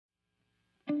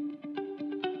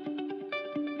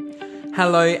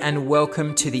Hello and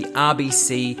welcome to the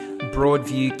RBC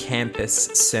Broadview Campus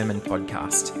Sermon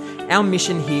Podcast. Our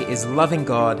mission here is loving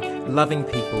God, loving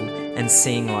people, and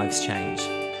seeing lives change.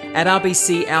 At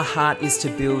RBC, our heart is to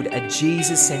build a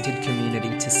Jesus-centered community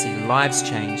to see lives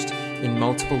changed in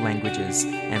multiple languages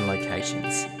and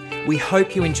locations. We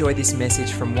hope you enjoy this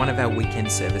message from one of our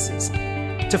weekend services.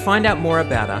 To find out more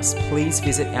about us, please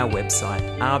visit our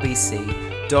website,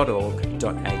 rbc.org.au.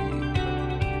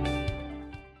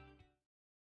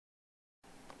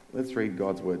 Let's read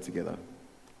God's word together. I'm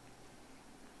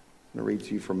going to read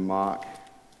to you from Mark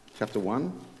chapter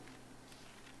 1.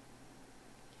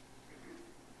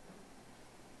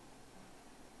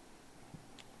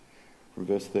 From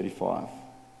verse 35 to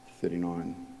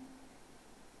 39.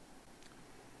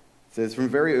 It says, "From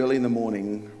very early in the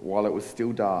morning, while it was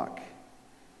still dark,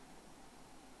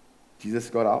 Jesus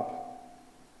got up,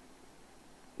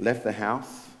 left the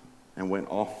house, and went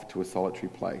off to a solitary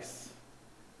place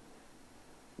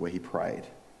where he prayed.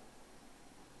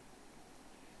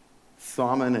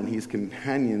 Simon and his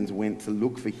companions went to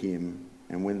look for him,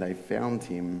 and when they found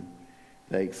him,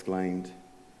 they exclaimed,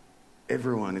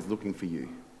 'Everyone is looking for you.'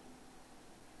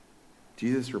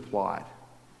 Jesus replied,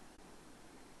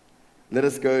 'Let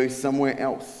us go somewhere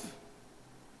else,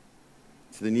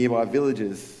 to the nearby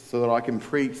villages, so that I can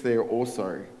preach there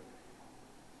also.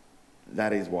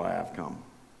 That is why I have come.'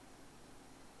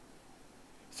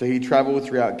 So he traveled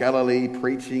throughout Galilee,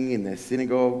 preaching in their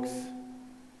synagogues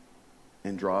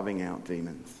and driving out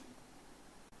demons."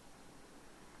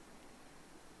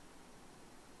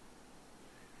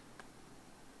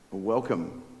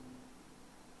 Welcome.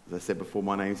 As I said before,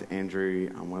 my name's Andrew.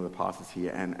 I'm one of the pastors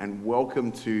here, and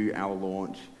welcome to our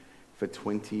launch for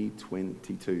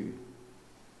 2022.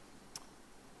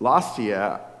 Last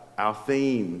year, our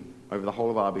theme over the whole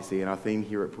of RBC and our theme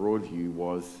here at Broadview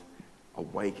was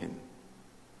Awaken.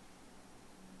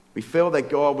 We felt that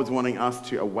God was wanting us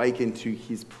to awaken to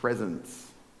his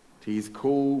presence, to his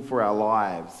call for our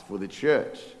lives, for the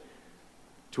church,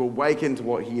 to awaken to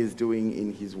what he is doing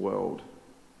in his world.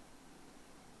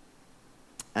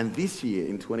 And this year,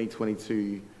 in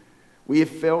 2022, we have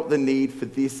felt the need for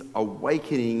this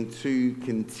awakening to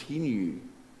continue.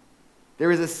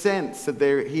 There is a sense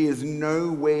that he is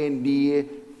nowhere near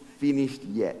finished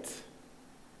yet,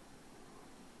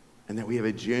 and that we have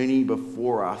a journey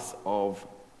before us of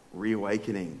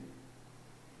reawakening.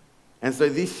 And so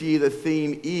this year the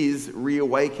theme is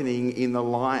reawakening in the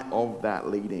light of that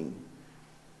leading.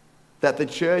 That the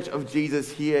Church of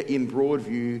Jesus here in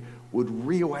Broadview would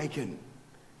reawaken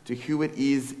to who it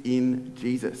is in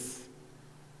Jesus.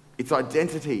 Its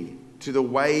identity, to the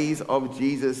ways of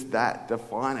Jesus that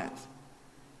define it,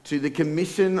 to the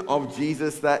commission of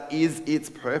Jesus that is its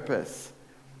purpose,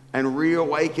 and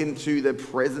reawaken to the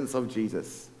presence of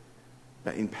Jesus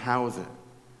that empowers it,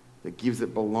 that gives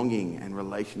it belonging and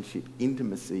relationship,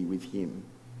 intimacy with him.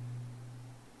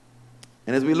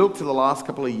 And as we look to the last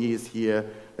couple of years here,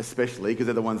 especially, because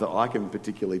they're the ones that I can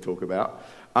particularly talk about,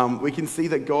 we can see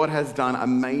that God has done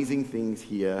amazing things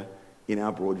here in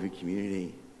our Broadview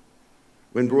community.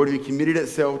 When Broadview committed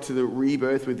itself to the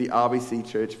rebirth with the RBC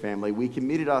church family, we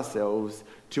committed ourselves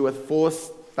to a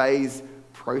 4-phase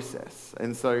process.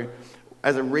 And so,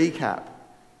 as a recap,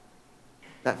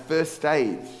 that first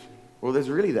stage, well,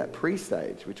 there's really that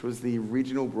pre-stage, which was the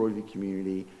original Broadview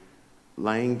community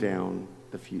laying down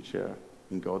the future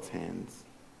in God's hands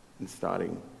and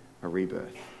starting a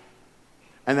rebirth.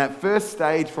 And that first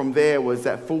stage from there was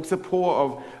that full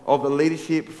support of the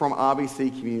leadership from RBC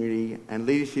community and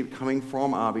leadership coming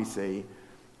from RBC,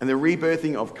 and the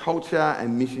rebirthing of culture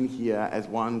and mission here as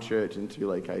one church in 2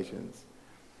 locations.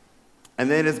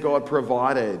 And then as God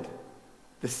provided,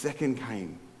 the second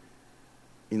came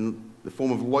in the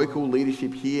form of local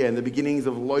leadership here and the beginnings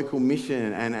of local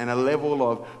mission and a level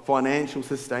of financial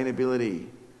sustainability.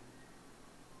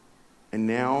 And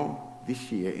now, this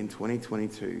year, in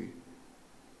 2022,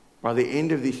 by the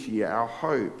end of this year, our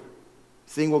hope,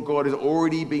 seeing what God has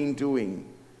already been doing,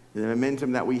 the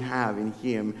momentum that we have in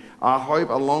him, our hope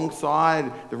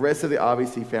alongside the rest of the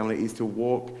RBC family is to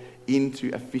walk into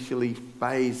officially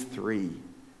phase 3,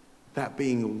 that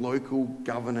being local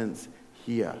governance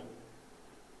here.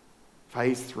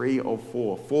 Phase 3 of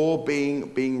 4. 4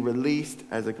 being released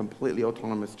as a completely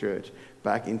autonomous church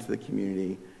back into the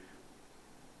community.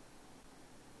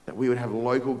 That we would have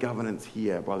local governance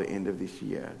here by the end of this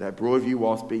year. That Broadview,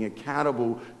 whilst being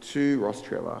accountable to Ross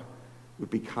Trevor, would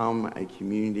become a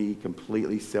community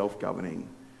completely self-governing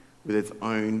with its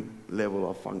own level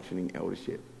of functioning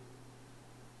eldership.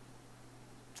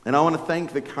 And I want to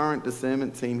thank the current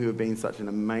discernment team who have been such an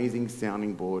amazing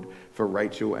sounding board for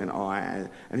Rachel and I,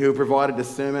 and who have provided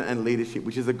discernment and leadership,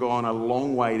 which has gone a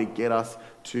long way to get us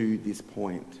to this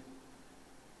point.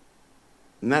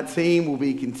 And that team will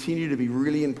continue to be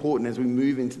really important as we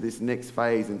move into this next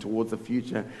phase and towards the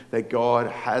future that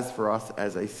God has for us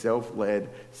as a self-led,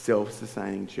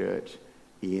 self-sustaining church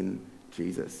in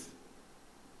Jesus.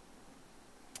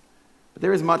 But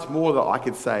there is much more that I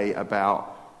could say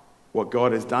about what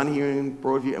God has done here in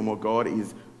Broadview and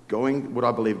what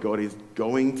I believe God is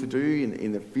going to do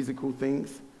in the physical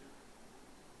things.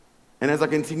 And as I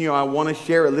continue, I want to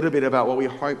share a little bit about what we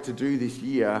hope to do this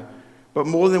year, but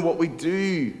more than what we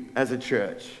do as a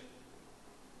church,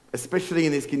 especially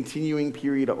in this continuing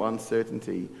period of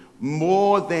uncertainty,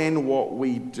 more than what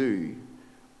we do,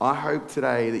 I hope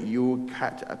today that you will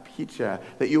catch a picture,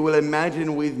 that you will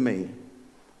imagine with me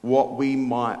what we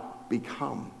might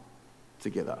become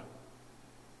together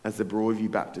as the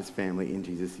Broadview Baptist family in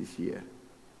Jesus this year.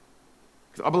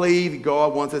 Because I believe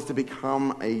God wants us to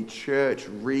become a church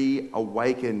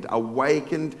reawakened,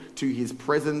 awakened to his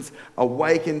presence,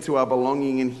 awakened to our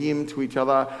belonging in him, to each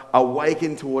other,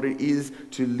 awakened to what it is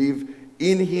to live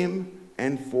in him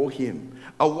and for him,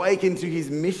 awakened to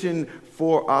his mission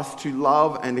for us to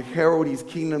love and herald his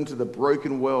kingdom to the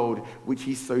broken world which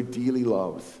he so dearly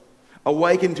loves.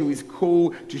 Awakened to his call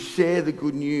to share the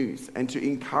good news and to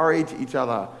encourage each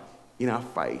other in our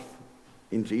faith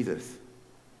in Jesus.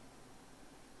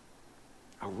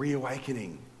 A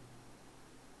reawakening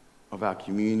of our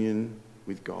communion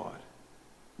with God.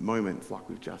 Moments like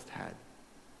we've just had.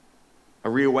 A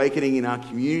reawakening in our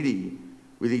community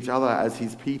with each other as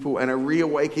his people, and a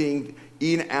reawakening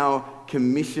in our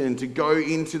commission to go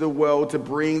into the world, to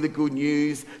bring the good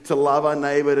news, to love our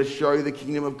neighbour, to show the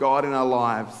kingdom of God in our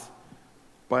lives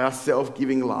by our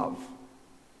self-giving love,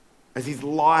 as his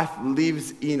life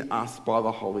lives in us by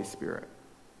the Holy Spirit.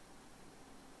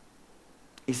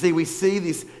 You see, we see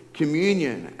this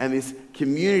communion and this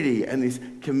community and this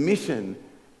commission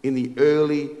in the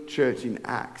early church in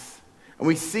Acts. And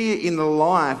we see it in the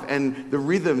life and the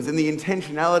rhythms and the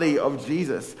intentionality of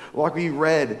Jesus, like we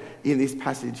read in this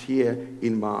passage here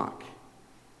in Mark.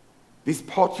 This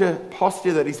posture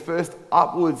that is first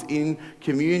upwards in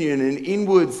communion and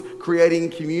inwards creating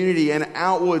community and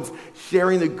outwards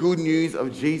sharing the good news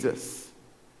of Jesus.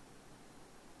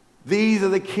 These are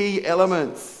the key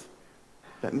elements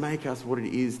that make us what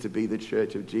it is to be the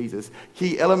church of Jesus.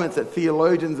 Key elements that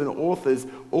theologians and authors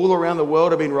all around the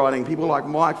world have been writing. People like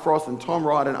Mike Frost and Tom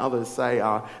Wright and others say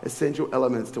are essential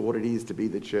elements to what it is to be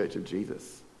the church of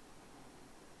Jesus.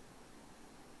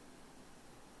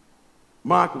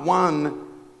 Mark 1,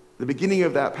 the beginning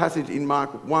of that passage in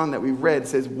Mark 1 that we read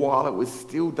says, while it was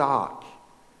still dark,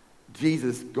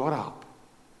 Jesus got up,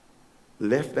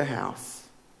 left the house,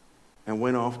 and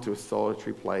went off to a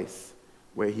solitary place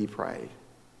where he prayed.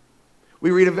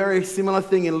 We read a very similar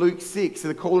thing in Luke 6,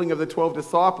 the calling of the 12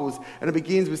 disciples, and it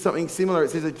begins with something similar. It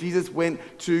says that Jesus went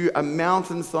to a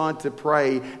mountainside to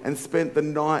pray and spent the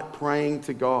night praying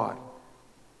to God.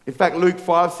 In fact, Luke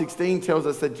 5:16 tells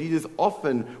us that Jesus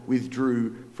often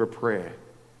withdrew for prayer,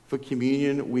 for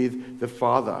communion with the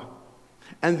Father.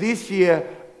 And this year,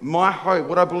 my hope,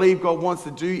 what I believe God wants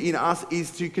to do in us,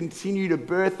 is to continue to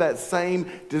birth that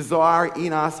same desire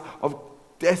in us of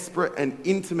desperate and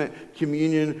intimate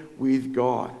communion with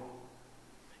God.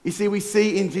 You see, we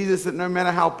see in Jesus that no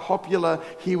matter how popular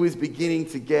he was beginning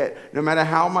to get, no matter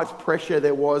how much pressure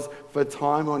there was for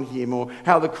time on him or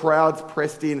how the crowds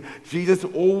pressed in, Jesus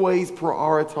always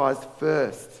prioritized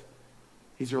first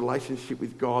his relationship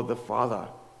with God the Father.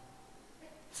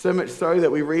 So much so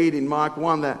that we read in Mark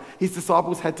 1 that his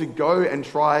disciples had to go and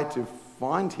try to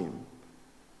find him.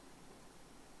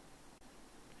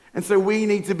 And so we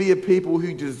need to be a people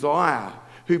who desire,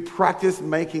 who practice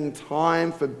making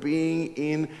time for being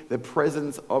in the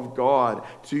presence of God,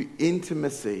 to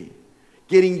intimacy,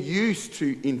 getting used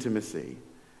to intimacy.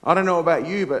 I don't know about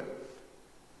you, but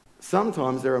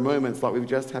sometimes there are moments like we've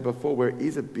just had before where it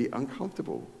is a bit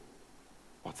uncomfortable.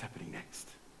 What's happening next?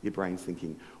 Your brain's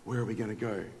thinking, where are we going to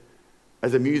go?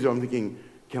 As a muser, I'm thinking,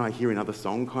 can I hear another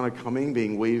song kind of coming,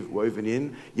 being woven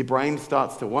in? Your brain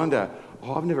starts to wonder,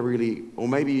 I've never really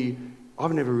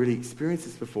experienced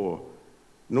this before.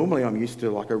 Normally I'm used to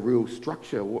like a real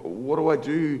structure. What do I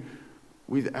do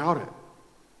without it?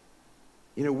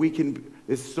 You know,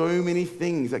 there's so many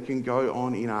things that can go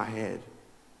on in our head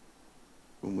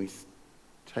when we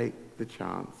take the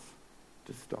chance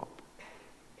to stop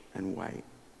and wait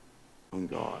on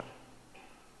God.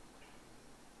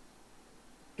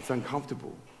 It's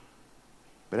uncomfortable.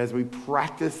 But as we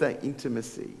practice that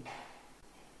intimacy,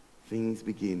 things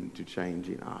begin to change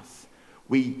in us.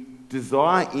 We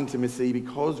desire intimacy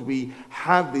because we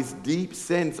have this deep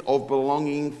sense of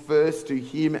belonging first to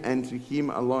Him and to Him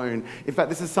alone. In fact,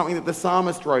 this is something that the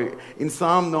psalmist wrote in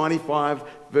Psalm 95,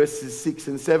 verses 6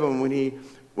 and 7,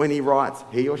 when he writes,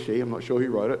 he or she, I'm not sure who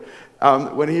wrote it,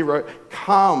 when he wrote,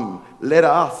 "Come, let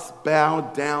us bow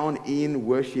down in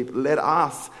worship. Let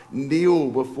us kneel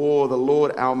before the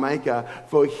Lord our Maker,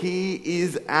 for He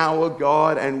is our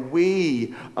God, and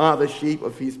we are the sheep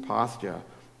of His pasture,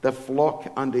 the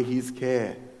flock under His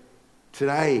care.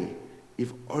 Today,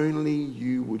 if only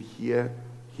you would hear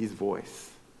His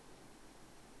voice."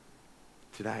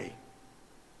 Today,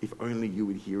 if only you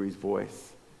would hear His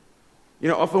voice. You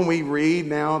know, often we read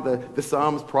now the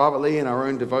Psalms privately in our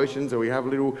own devotions, or we have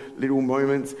little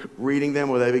moments reading them,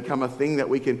 or they become a thing that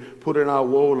we can put on our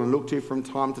wall and look to from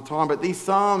time to time. But these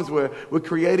Psalms were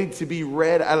created to be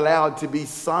read aloud, to be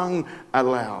sung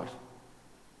aloud.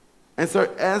 And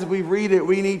so as we read it,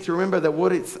 we need to remember that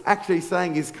what it's actually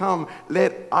saying is, come,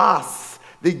 let us,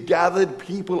 the gathered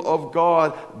people of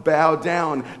God, bow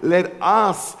down. Let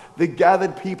us, the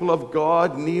gathered people of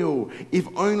God, kneel. If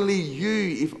only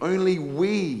you, if only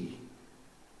we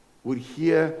would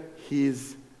hear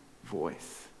His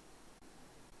voice.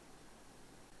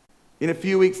 In a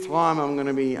few weeks' time, I'm going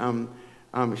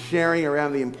to be sharing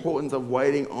around the importance of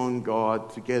waiting on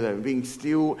God together, being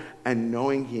still and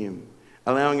knowing Him.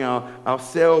 Allowing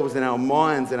ourselves and our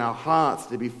minds and our hearts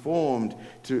to be formed,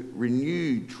 to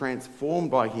renewed, transformed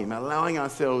by Him. Allowing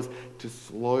ourselves to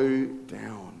slow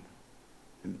down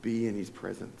and be in His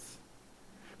presence.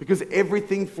 Because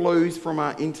everything flows from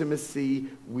our intimacy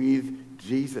with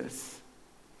Jesus.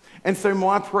 And so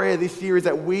my prayer this year is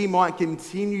that we might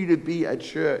continue to be a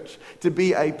church, to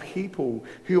be a people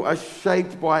who are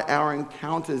shaped by our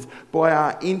encounters, by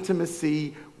our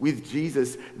intimacy with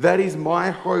Jesus. That is my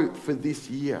hope for this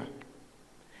year.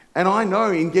 And I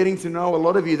know in getting to know a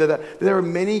lot of you that there are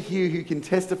many here who can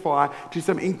testify to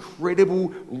some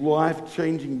incredible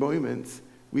life-changing moments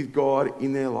with God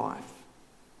in their life.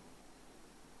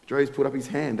 Joe's put up his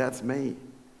hand, that's me.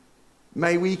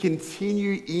 May we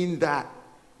continue in that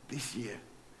this year,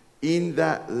 in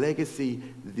that legacy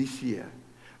this year.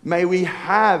 May we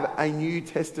have a new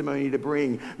testimony to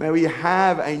bring. May we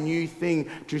have a new thing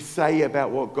to say about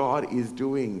what God is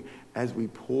doing as we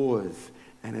pause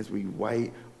and as we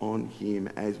wait on Him,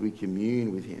 as we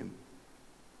commune with Him.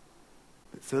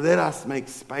 So let us make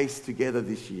space together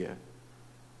this year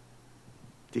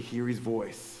to hear His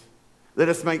voice. Let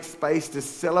us make space to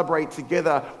celebrate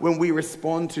together when we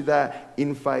respond to that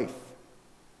in faith.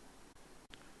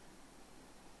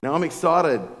 Now I'm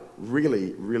excited.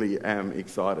 Really, really am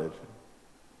excited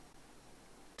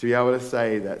to be able to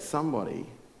say that somebody,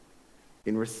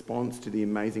 in response to the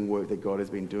amazing work that God has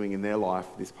been doing in their life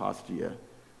this past year,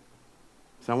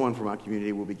 someone from our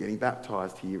community will be getting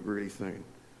baptized here really soon.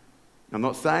 I'm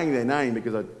not saying their name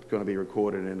because it's going to be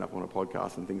recorded and end up on a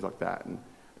podcast and things like that, and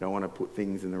I don't want to put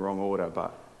things in the wrong order,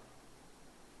 but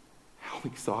how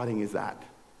exciting is that?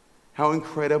 How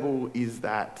incredible is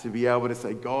that to be able to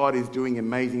say God is doing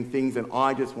amazing things, and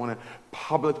I just want to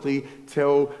publicly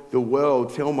tell the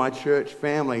world, tell my church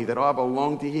family that I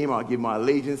belong to Him, I give my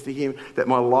allegiance to Him, that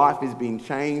my life is being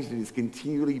changed and is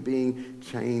continually being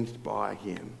changed by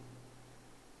Him.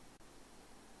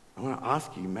 I want to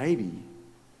ask you, maybe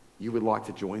you would like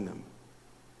to join them.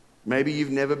 Maybe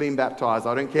you've never been baptized.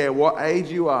 I don't care what age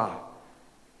you are.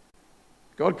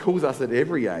 God calls us at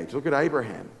every age. Look at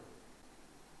Abraham.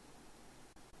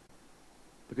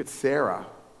 Look at Sarah.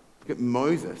 Look at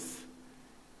Moses.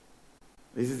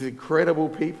 These are incredible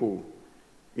people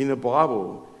in the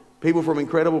Bible. People from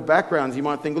incredible backgrounds. You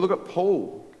might think, look at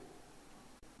Paul.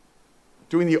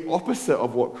 Doing the opposite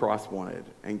of what Christ wanted,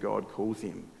 and God calls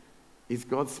him. Is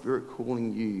God's Spirit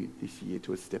calling you this year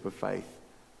to a step of faith?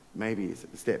 Maybe it's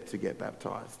a step to get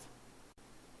baptized.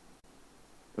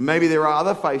 And maybe there are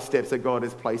other faith steps that God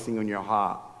is placing on your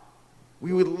heart.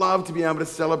 We would love to be able to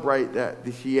celebrate that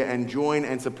this year and join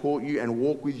and support you and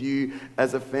walk with you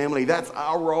as a family. That's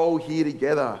our role here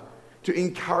together, to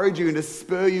encourage you and to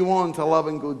spur you on to love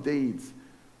and good deeds.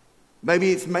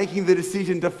 Maybe it's making the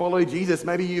decision to follow Jesus.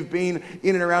 Maybe you've been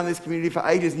in and around this community for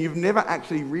ages and you've never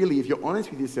actually really, if you're honest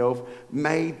with yourself,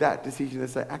 made that decision to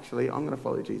say, actually, I'm going to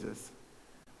follow Jesus.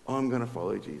 I'm going to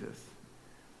follow Jesus.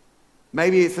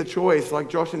 Maybe it's a choice like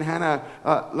Josh and Hannah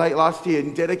late last year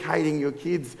in dedicating your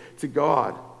kids to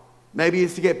God. Maybe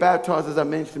it's to get baptized, as I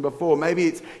mentioned before. Maybe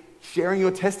it's sharing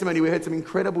your testimony. We heard some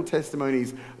incredible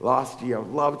testimonies last year. I'd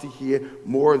love to hear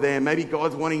more of them. Maybe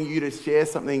God's wanting you to share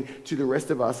something to the rest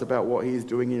of us about what He is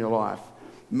doing in your life.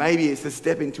 Maybe it's to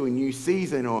step into a new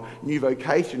season or new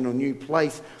vocation or new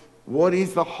place. What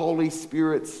is the Holy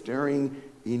Spirit stirring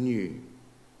in you?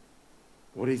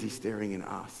 What is he stirring in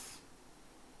us?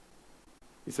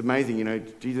 It's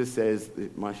amazing, Jesus says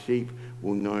that my sheep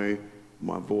will know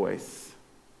my voice.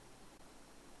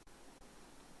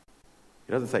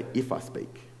 He doesn't say if I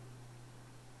speak.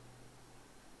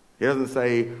 He doesn't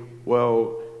say,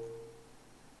 well,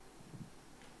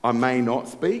 I may not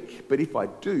speak, but if I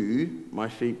do, my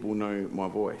sheep will know my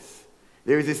voice.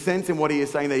 There is a sense in what he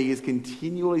is saying that he is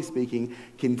continually speaking,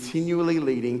 continually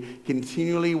leading,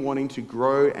 continually wanting to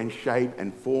grow and shape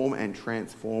and form and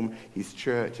transform his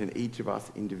church and each of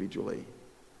us individually.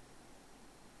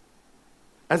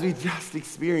 As we just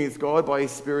experienced, God by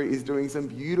his Spirit is doing some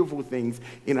beautiful things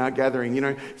in our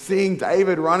gathering. Seeing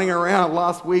David running around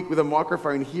last week with a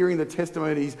microphone, hearing the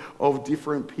testimonies of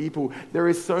different people. There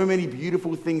is so many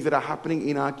beautiful things that are happening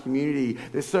in our community.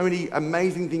 There's so many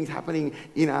amazing things happening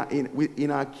in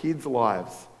our kids'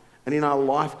 lives and in our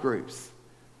life groups.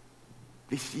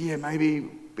 This year, maybe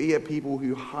be a people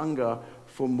who hunger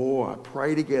for more,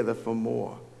 pray together for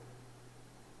more.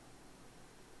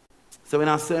 So in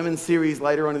our sermon series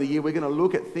later on in the year, we're going to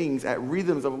look at things, at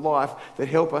rhythms of life that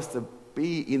help us to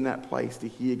be in that place to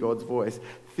hear God's voice.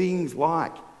 Things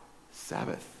like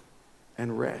Sabbath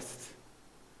and rest.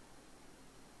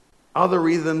 Other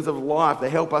rhythms of life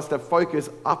that help us to focus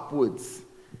upwards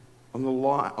on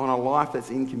a life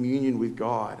that's in communion with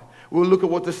God. We'll look at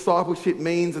what discipleship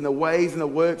means and the ways and the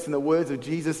works and the words of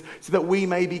Jesus so that we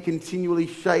may be continually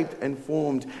shaped and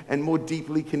formed and more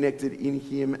deeply connected in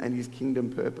him and his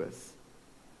kingdom purpose.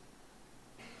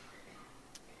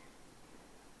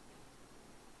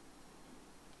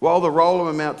 While the role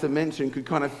I'm about to mention could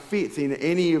kind of fit in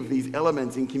any of these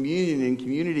elements in communion, in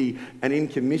community, and in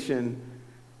commission,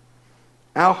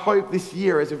 our hope this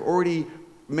year, as we've already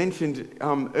mentioned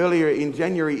earlier in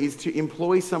January, is to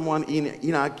employ someone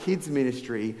in our kids'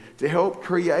 ministry to help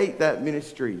create that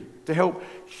ministry, to help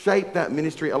shape that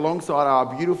ministry alongside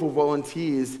our beautiful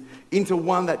volunteers into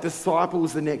one that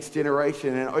disciples the next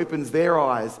generation and opens their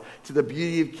eyes to the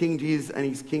beauty of King Jesus and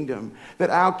his kingdom. That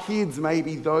our kids may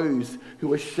be those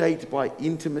who are shaped by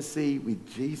intimacy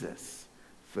with Jesus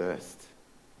first.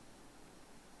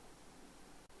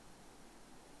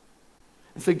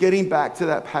 And so getting back to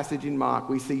that passage in Mark,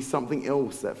 we see something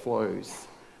else that flows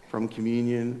from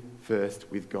communion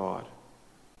first with God.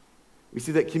 We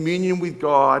see that communion with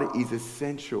God is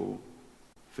essential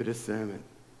for discernment,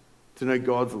 to know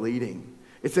God's leading.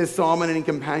 It says Simon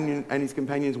and his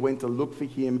companions went to look for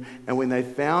him, and when they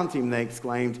found him, they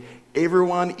exclaimed,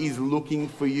 "Everyone is looking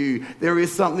for you." There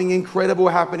is something incredible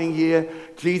happening here.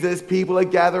 Jesus, people are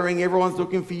gathering, everyone's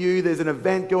looking for you. There's an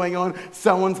event going on.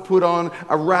 Someone's put on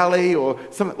a rally or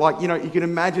something you can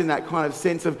imagine that kind of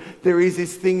sense of there is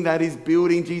this thing that is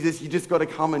building. Jesus, you just got to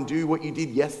come and do what you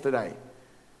did yesterday.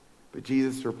 But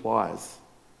Jesus replies,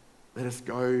 "Let us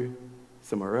go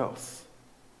somewhere else.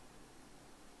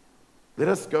 Let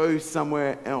us go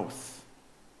somewhere else,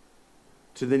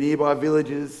 to the nearby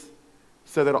villages,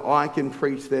 so that I can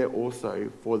preach there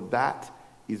also, for that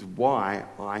is why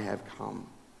I have come."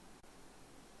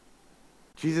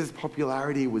 Jesus'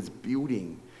 popularity was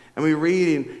building. And we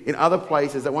read in other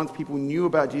places that once people knew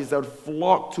about Jesus, they would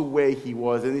flock to where he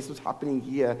was. And this was happening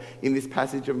here in this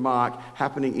passage of Mark,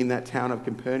 happening in that town of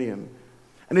Capernaum.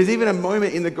 And there's even a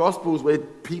moment in the Gospels where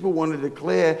people wanted to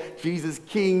declare Jesus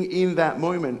king in that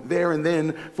moment, there and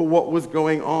then, for what was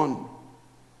going on.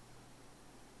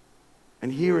 And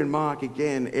here in Mark,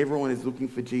 again, everyone is looking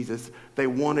for Jesus. They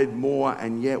wanted more,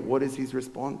 and yet what is his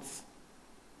response?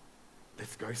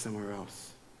 Let's go somewhere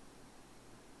else.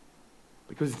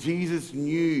 Because Jesus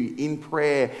knew in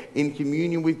prayer, in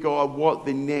communion with God, what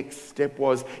the next step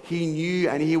was. He knew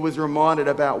and he was reminded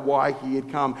about why he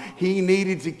had come. He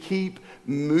needed to keep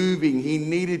moving. He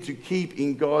needed to keep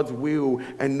in God's will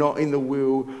and not in the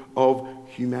will of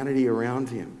humanity around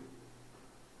him.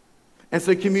 And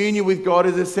so communion with God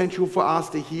is essential for us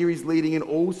to hear his leading in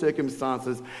all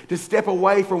circumstances, to step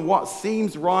away from what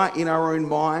seems right in our own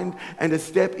mind and to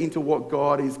step into what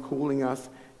God is calling us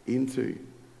into.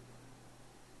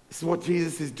 This is what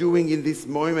Jesus is doing in this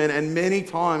moment and many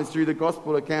times through the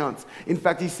gospel accounts. In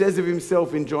fact, he says of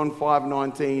himself in John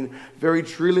 5:19, "Very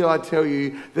truly I tell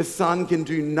you, the Son can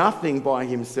do nothing by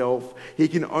himself. He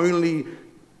can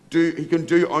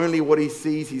do only what he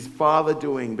sees his Father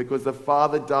doing, because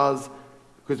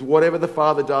whatever the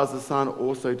Father does, the Son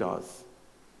also does.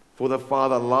 For the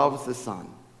Father loves the Son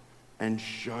and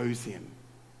shows him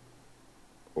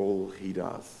all he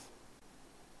does."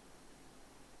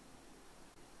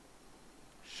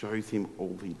 shows him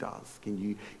all he does. Can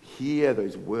you hear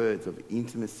those words of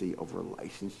intimacy, of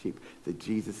relationship that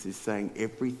Jesus is saying?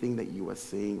 Everything that you are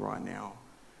seeing right now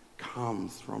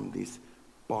comes from this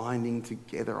binding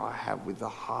together I have with the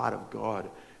heart of God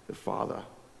the Father.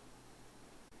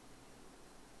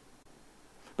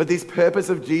 But this purpose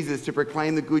of Jesus to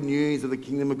proclaim the good news of the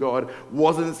kingdom of God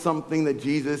wasn't something that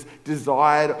Jesus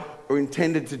desired or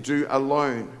intended to do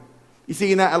alone. You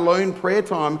see, in that alone prayer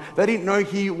time, they didn't know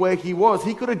where he was.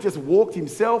 He could have just walked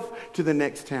himself to the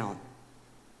next town.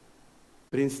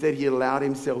 But instead, he allowed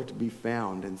himself to be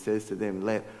found and says to them,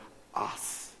 let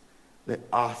us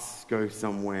go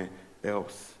somewhere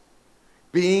else.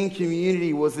 Being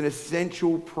community was an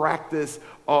essential practice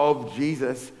of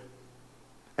Jesus.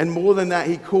 And more than that,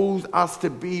 he calls us to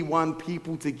be one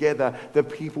people together, the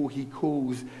people he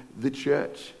calls the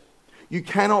church. You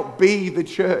cannot be the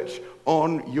church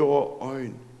on your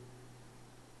own.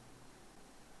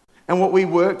 And what we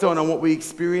worked on and what we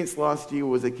experienced last year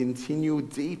was a continual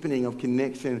deepening of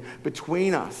connection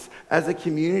between us as a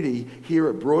community here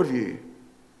at Broadview.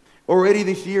 Already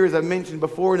this year, as I mentioned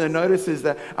before in the notices,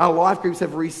 that our life groups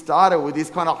have restarted with this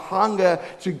kind of hunger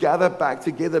to gather back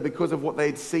together because of what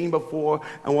they'd seen before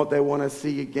and what they want to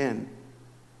see again.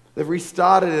 They've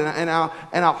restarted, and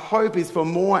our hope is for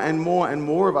more and more and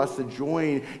more of us to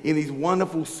join in these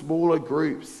wonderful smaller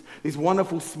groups, these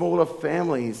wonderful smaller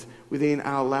families within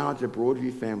our larger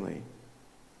Broadview family.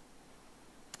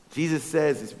 Jesus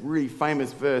says this really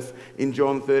famous verse in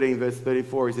John 13, verse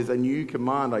 34. He says, "A new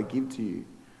command I give to you.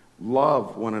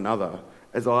 Love one another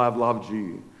as I have loved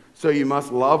you. So you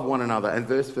must love one another." And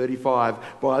verse 35,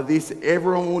 "By this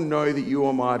everyone will know that you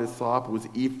are my disciples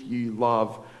if you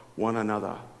love one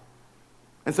another."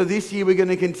 And so this year we're going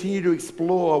to continue to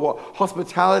explore what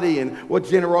hospitality and what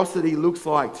generosity looks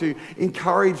like, to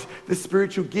encourage the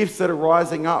spiritual gifts that are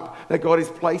rising up that God is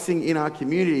placing in our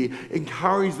community,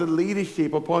 encourage the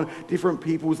leadership upon different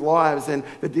people's lives and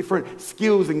the different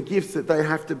skills and gifts that they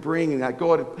have to bring and that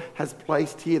God has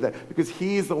placed here, because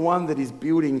he is the one that is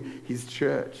building his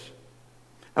church.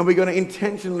 And we're going to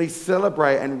intentionally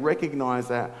celebrate and recognize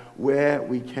that where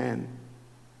we can.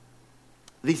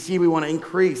 This year we want to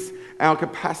increase our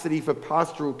capacity for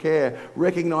pastoral care,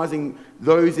 recognizing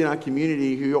those in our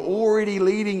community who are already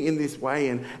leading in this way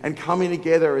and coming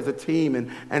together as a team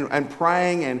and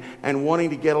praying and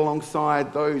wanting to get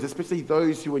alongside those, especially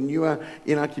those who are newer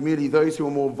in our community, those who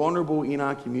are more vulnerable in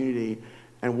our community,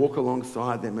 and walk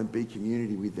alongside them and be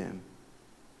community with them.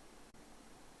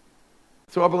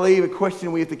 So I believe a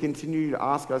question we have to continue to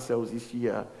ask ourselves this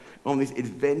year on this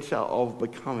adventure of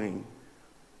becoming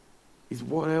is,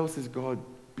 what else is God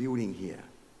building here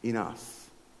in us,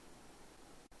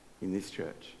 in this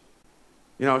church?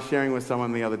 You know, I was sharing with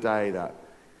someone the other day that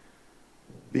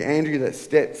the Andrea that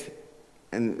stepped,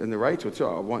 and the Rachel too,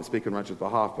 I won't speak on Rachel's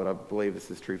behalf, but I believe this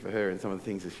is true for her and some of the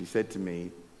things that she said to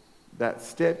me, that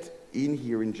stepped in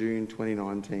here in June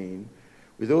 2019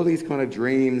 with all these kind of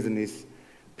dreams and this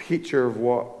picture of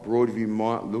what Broadview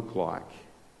might look like.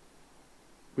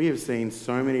 We have seen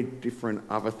so many different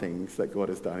other things that God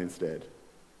has done instead.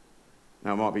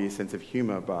 Now, it might be a sense of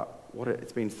humour, but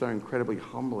it's been so incredibly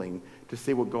humbling to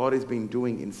see what God has been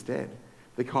doing instead.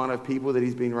 The kind of people that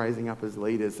he's been raising up as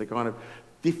leaders, the kind of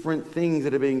different things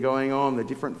that have been going on, the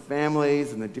different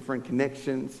families and the different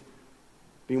connections,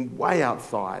 being way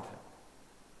outside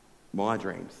my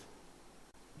dreams.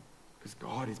 Because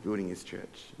God is building his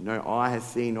church. No eye has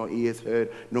seen, nor ear has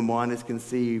heard, nor mind has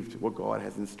conceived what God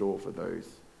has in store for those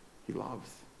he loves.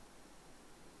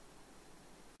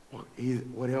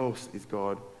 What else is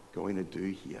God going to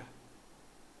do here?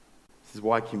 This is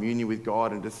why communion with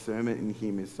God and discernment in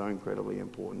him is so incredibly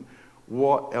important.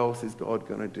 What else is God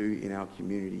going to do in our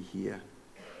community here?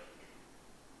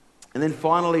 And then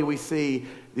finally, we see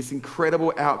this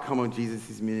incredible outcome of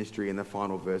Jesus' ministry in the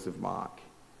final verse of Mark.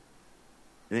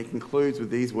 And it concludes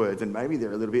with these words, and maybe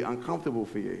they're a little bit uncomfortable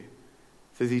for you.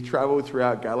 It says he travelled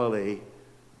throughout Galilee,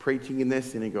 preaching in their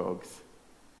synagogues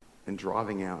and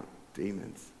driving out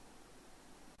demons.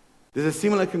 There's a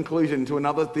similar conclusion to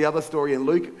the other story in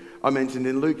Luke I mentioned.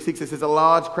 In Luke 6, it says a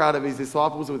large crowd of his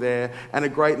disciples were there, and a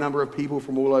great number of people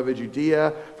from all over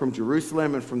Judea, from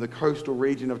Jerusalem, and from the coastal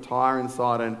region of Tyre and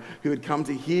Sidon, who had come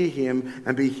to hear him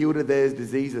and be healed of their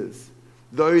diseases.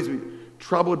 Those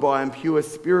troubled by impure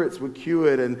spirits were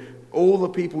cured, and all the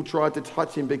people tried to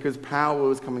touch him because power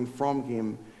was coming from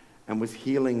him and was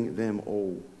healing them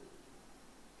all.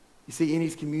 You see, in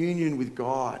his communion with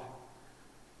God,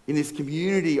 in this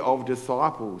community of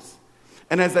disciples,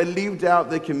 and as they lived out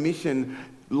their commission,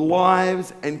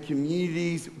 lives and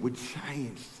communities were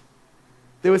changed.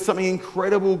 There was something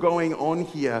incredible going on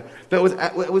here. It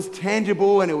was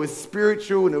tangible, and it was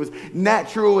spiritual, and it was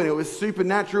natural, and it was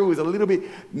supernatural. It was a little bit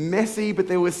messy, but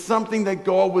there was something that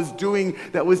God was doing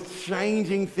that was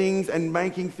changing things and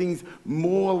making things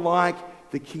more like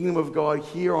the kingdom of God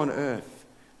here on earth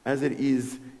as it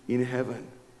is in heaven.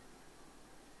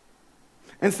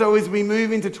 And so as we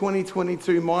move into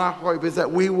 2022, my hope is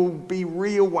that we will be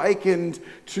reawakened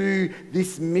to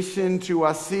this mission, to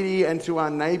our city and to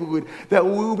our neighborhood, that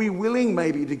we'll be willing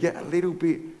maybe to get a little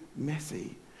bit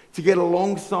messy, to get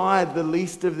alongside the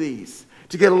least of these,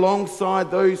 to get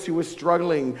alongside those who are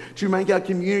struggling, to make our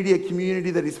community a community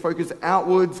that is focused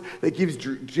outwards, that gives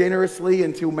generously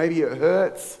until maybe it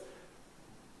hurts,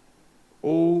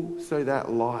 all so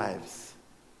that lives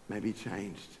may be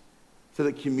changed. So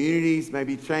that communities may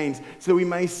be changed, so we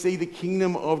may see the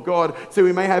kingdom of God, so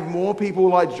we may have more people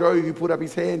like Joe who put up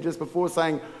his hand just before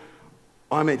saying,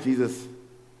 I met Jesus.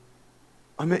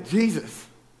 I met Jesus.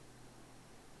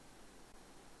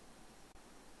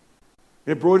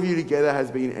 Broadview Together has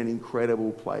been an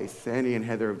incredible place. Sandy and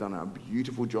Heather have done a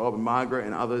beautiful job, and Margaret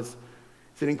and others.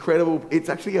 It's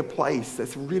actually a place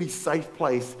that's a really safe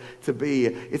place to be.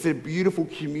 It's a beautiful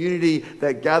community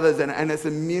that gathers, and it's a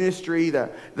ministry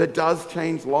that does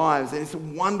change lives. And it's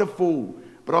wonderful.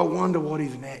 But I wonder what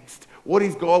is next. What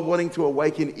is God wanting to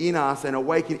awaken in us and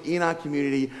awaken in our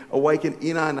community, awaken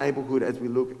in our neighborhood as we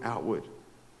look outward?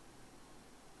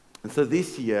 And so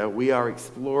this year, we are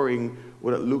exploring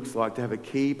what it looks like to have a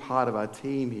key part of our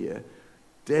team here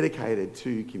dedicated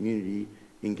to community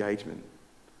engagement.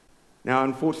 Now,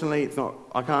 unfortunately,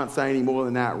 I can't say any more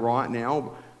than that right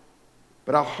now,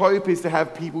 but our hope is to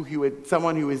have people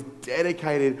someone who is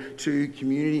dedicated to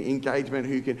community engagement,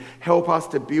 who can help us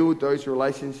to build those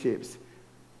relationships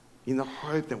in the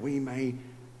hope that we may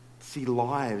see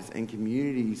lives and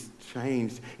communities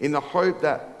changed, in the hope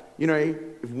that,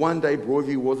 if one day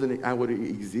Broadview wasn't able to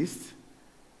exist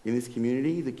in this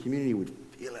community, the community would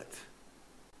feel it.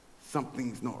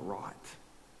 Something's not right.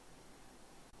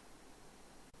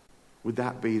 Would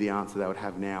that be the answer they would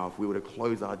have now if we were to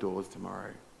close our doors tomorrow?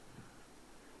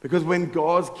 Because when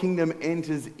God's kingdom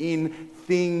enters in,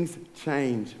 things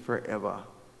change forever.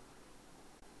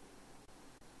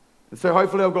 And so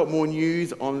hopefully I've got more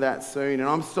news on that soon. And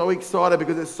I'm so excited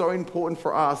because it's so important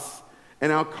for us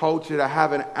and our culture to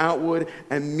have an outward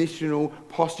and missional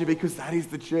posture, because that is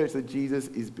the church that Jesus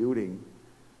is building.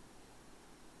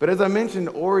 But as I mentioned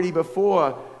already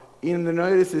before, in the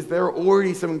notices, there are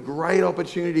already some great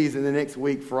opportunities in the next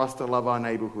week for us to love our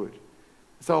neighborhood.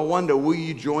 So I wonder, will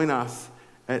you join us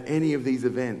at any of these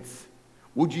events?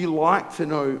 Would you like to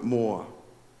know more?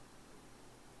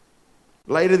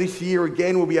 Later this year,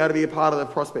 again, we'll be able to be a part of the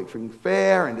Prospecting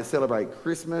Fair and to celebrate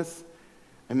Christmas.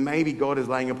 And maybe God is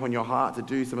laying upon your heart to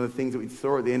do some of the things that we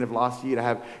saw at the end of last year, to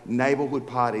have neighborhood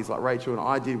parties like Rachel and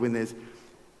I did when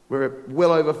we're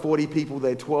well over 40 people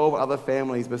there, 12 other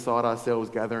families beside ourselves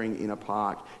gathering in a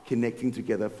park, connecting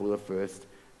together for the first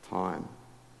time.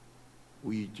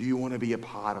 Do you want to be a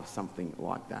part of something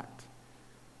like that?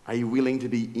 Are you willing to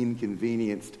be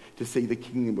inconvenienced to see the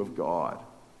kingdom of God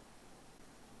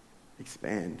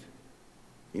expand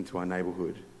into our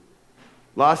neighborhood?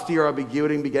 Last year, our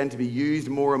Building began to be used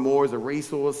more and more as a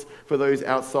resource for those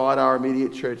outside our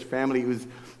immediate church family. It was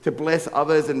to bless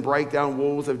others and break down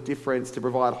walls of difference, to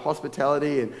provide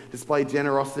hospitality and display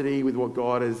generosity with what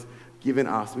God has given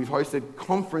us. We've hosted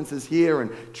conferences here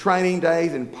and training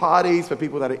days and parties for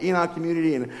people that are in our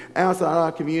community and outside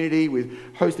our community. We've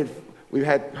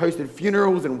hosted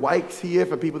funerals and wakes here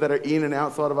for people that are in and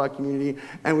outside of our community.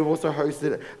 And we've also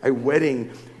hosted a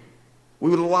wedding. We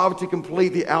would love to complete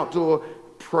the outdoor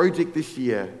project this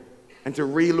year and to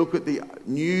relook at the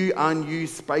new,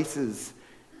 unused spaces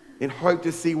in hope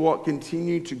to see what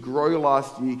continued to grow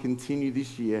last year continue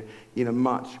this year in a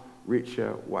much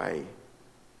richer way.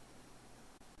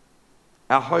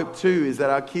 Our hope too is that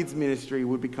our kids' ministry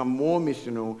would become more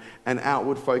missional and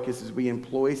outward focused as we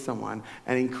employ someone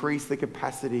and increase the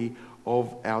capacity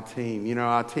of our team. You know,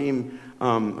 our team,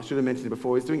 I should have mentioned it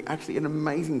before, is doing actually an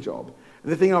amazing job.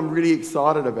 And the thing I'm really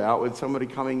excited about with somebody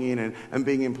coming in and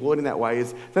being employed in that way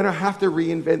is they don't have to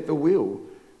reinvent the wheel.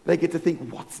 They get to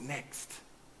think, what's next?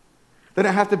 They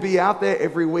don't have to be out there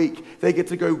every week. They get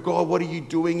to go, God, what are you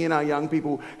doing in our young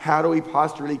people? How do we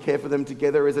pastorally care for them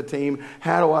together as a team?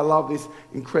 How do I love this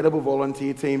incredible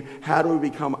volunteer team? How do we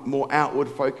become more outward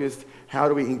focused? How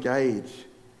do we engage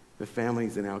the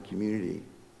families in our community?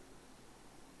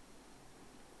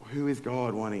 Who is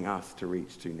God wanting us to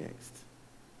reach to next?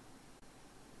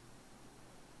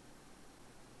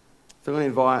 So I'm going to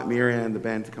invite Miriam and the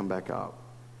band to come back up.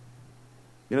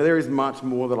 You know, there is much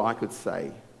more that I could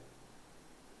say.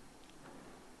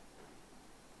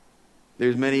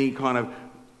 There's many kind of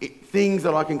things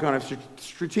that I can kind of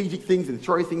strategic things and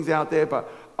throw things out there, but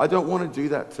I don't want to do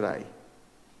that today.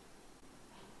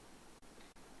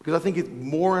 Because I think it's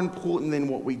more important than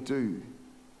what we do.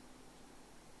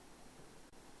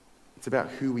 It's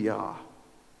about who we are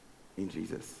in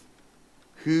Jesus.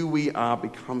 Who we are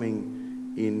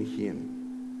becoming in Him.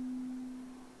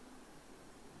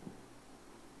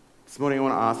 This morning I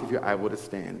want to ask if you're able to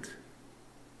stand.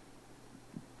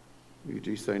 You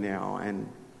do so now.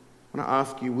 And I want to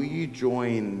ask you, will you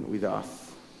join with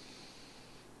us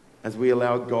as we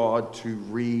allow God to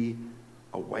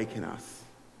reawaken us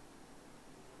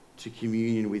to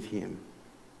communion with Him?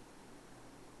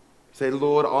 Say,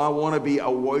 Lord, I want to be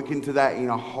awoken to that in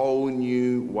a whole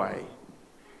new way.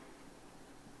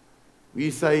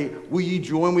 Will you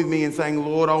join with me in saying,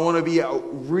 Lord, I want to be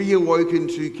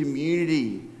reawoken to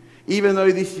community. Even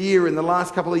though this year and the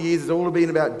last couple of years has all been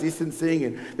about distancing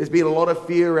and there's been a lot of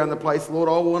fear around the place, Lord,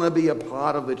 I want to be a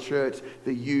part of the church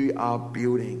that you are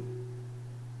building.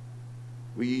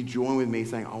 Will you join with me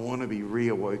saying, I want to be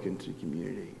reawoken to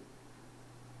community?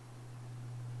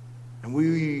 And will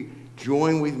you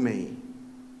join with me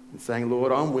in saying,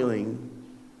 Lord, I'm willing,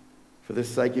 for the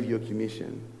sake of your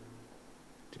commission,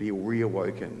 to be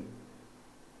reawoken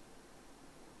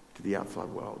to the outside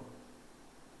world.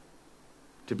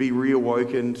 To be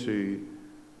reawoken to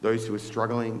those who are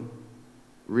struggling,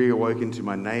 reawoken to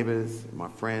my neighbours, my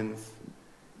friends,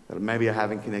 that maybe I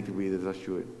haven't connected with as I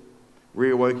should.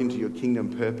 Reawoken to your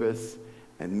kingdom purpose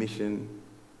and mission.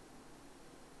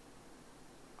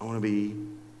 I want to be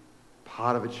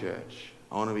part of a church.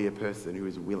 I want to be a person who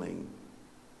is willing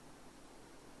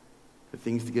for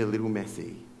things to get a little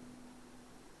messy,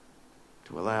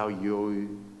 to allow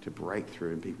you to break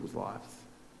through in people's lives.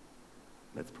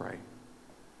 Let's pray.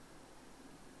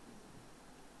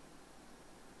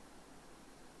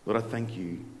 Lord, I thank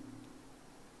you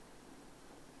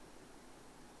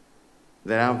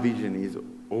that our vision is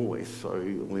always so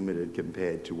limited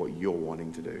compared to what you're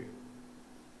wanting to do.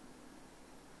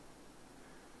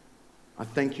 I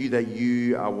thank you that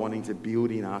you are wanting to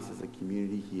build in us as a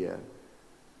community here.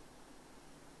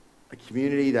 A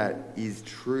community that is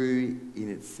true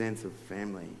in its sense of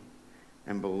family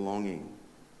and belonging.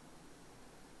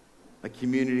 A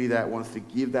community that wants to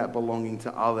give that belonging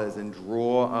to others and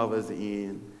draw others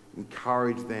in,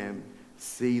 encourage them,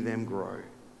 see them grow.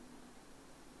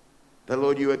 That,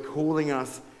 Lord, you are calling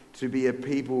us to be a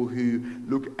people who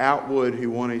look outward, who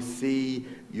want to see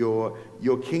your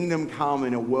kingdom come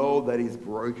in a world that is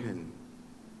broken.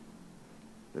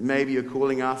 That maybe you're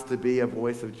calling us to be a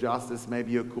voice of justice.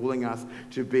 Maybe you're calling us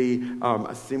to be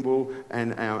a symbol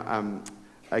and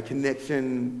a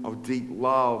connection of deep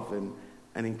love and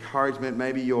encouragement.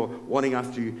 Maybe you're wanting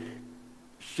us to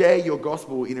share your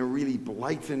gospel in a really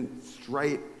blatant,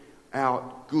 straight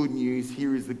out good news.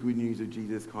 Here is the good news of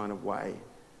Jesus kind of way.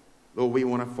 Lord, we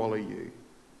want to follow you.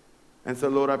 And so,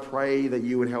 Lord, I pray that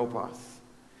you would help us.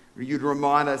 You'd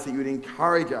remind us, that you would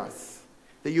encourage us,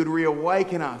 that you'd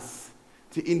reawaken us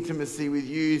to intimacy with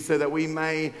you so that we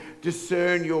may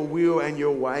discern your will and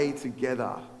your way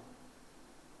together.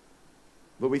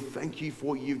 Lord, we thank you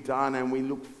for what you've done and we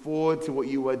look forward to what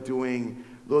you are doing.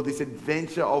 Lord, this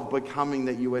adventure of becoming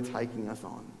that you are taking us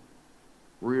on.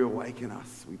 Reawaken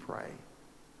us, we pray.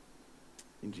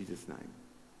 In Jesus' name,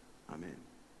 amen.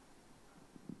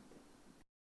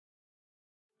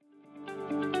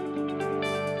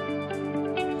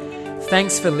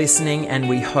 Thanks for listening, and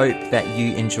we hope that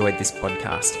you enjoyed this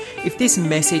podcast. If this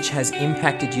message has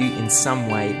impacted you in some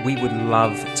way, we would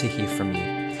love to hear from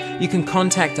you. You can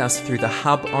contact us through the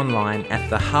Hub online at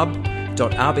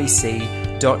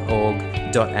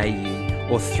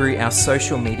thehub.rbc.org.au or through our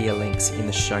social media links in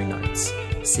the show notes.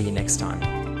 See you next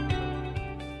time.